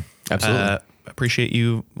again. Absolutely. Appreciate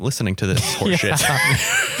you listening to this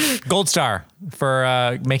horseshit. Gold star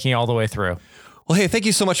for making it all the way through. Well, hey, thank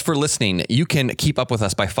you so much for listening. You can keep up with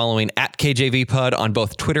us by following at KJVPod on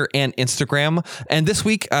both Twitter and Instagram. And this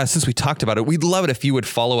week, since we talked about it, we'd love it if you would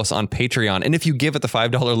follow us on Patreon. And if you give at the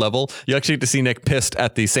 $5 level, you actually get to see Nick pissed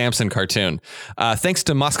at the Samson cartoon. Thanks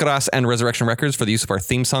to Mascaras and Resurrection Records for the use of our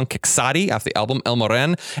theme song, Kixadi, off the album El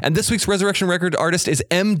Moren. And this week's Resurrection Record artist is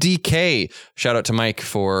MDK. Shout out to Mike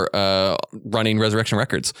for running Resurrection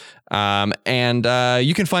Records. And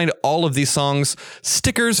you can find all of these songs,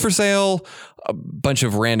 stickers for sale, a bunch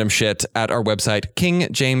of random shit at our website,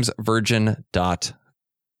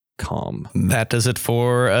 kingjamesvirgin.com. That does it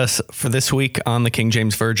for us for this week on the King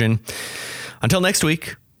James Virgin. Until next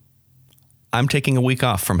week, I'm taking a week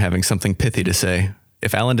off from having something pithy to say.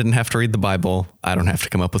 If Alan didn't have to read the Bible, I don't have to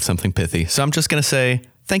come up with something pithy. So I'm just going to say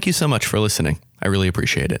thank you so much for listening. I really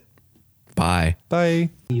appreciate it. Bye.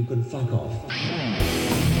 Bye. You can fuck off.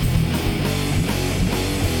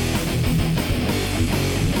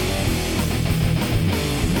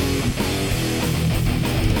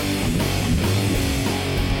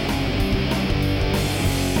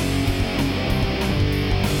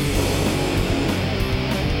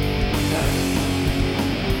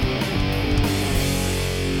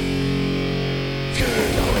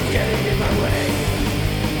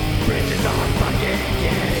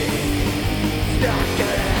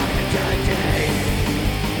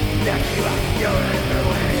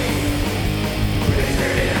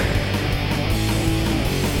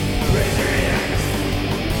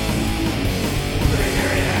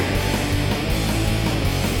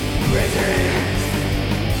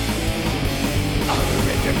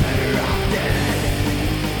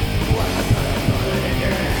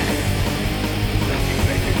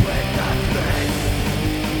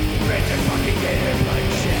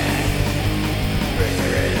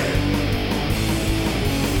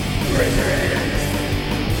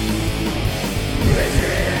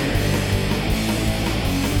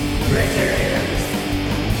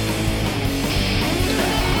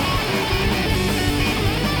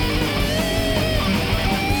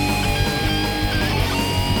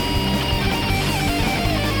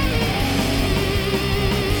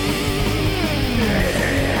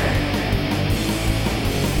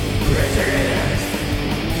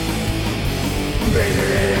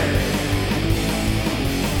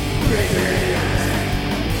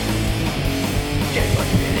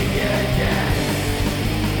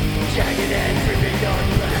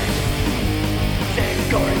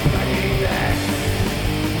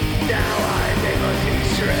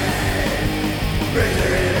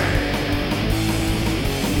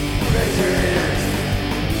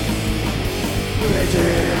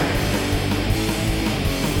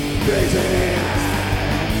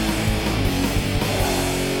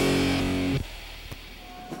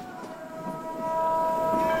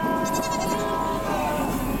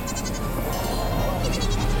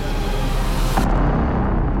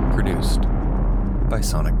 Produced by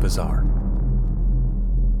Sonic Bazaar.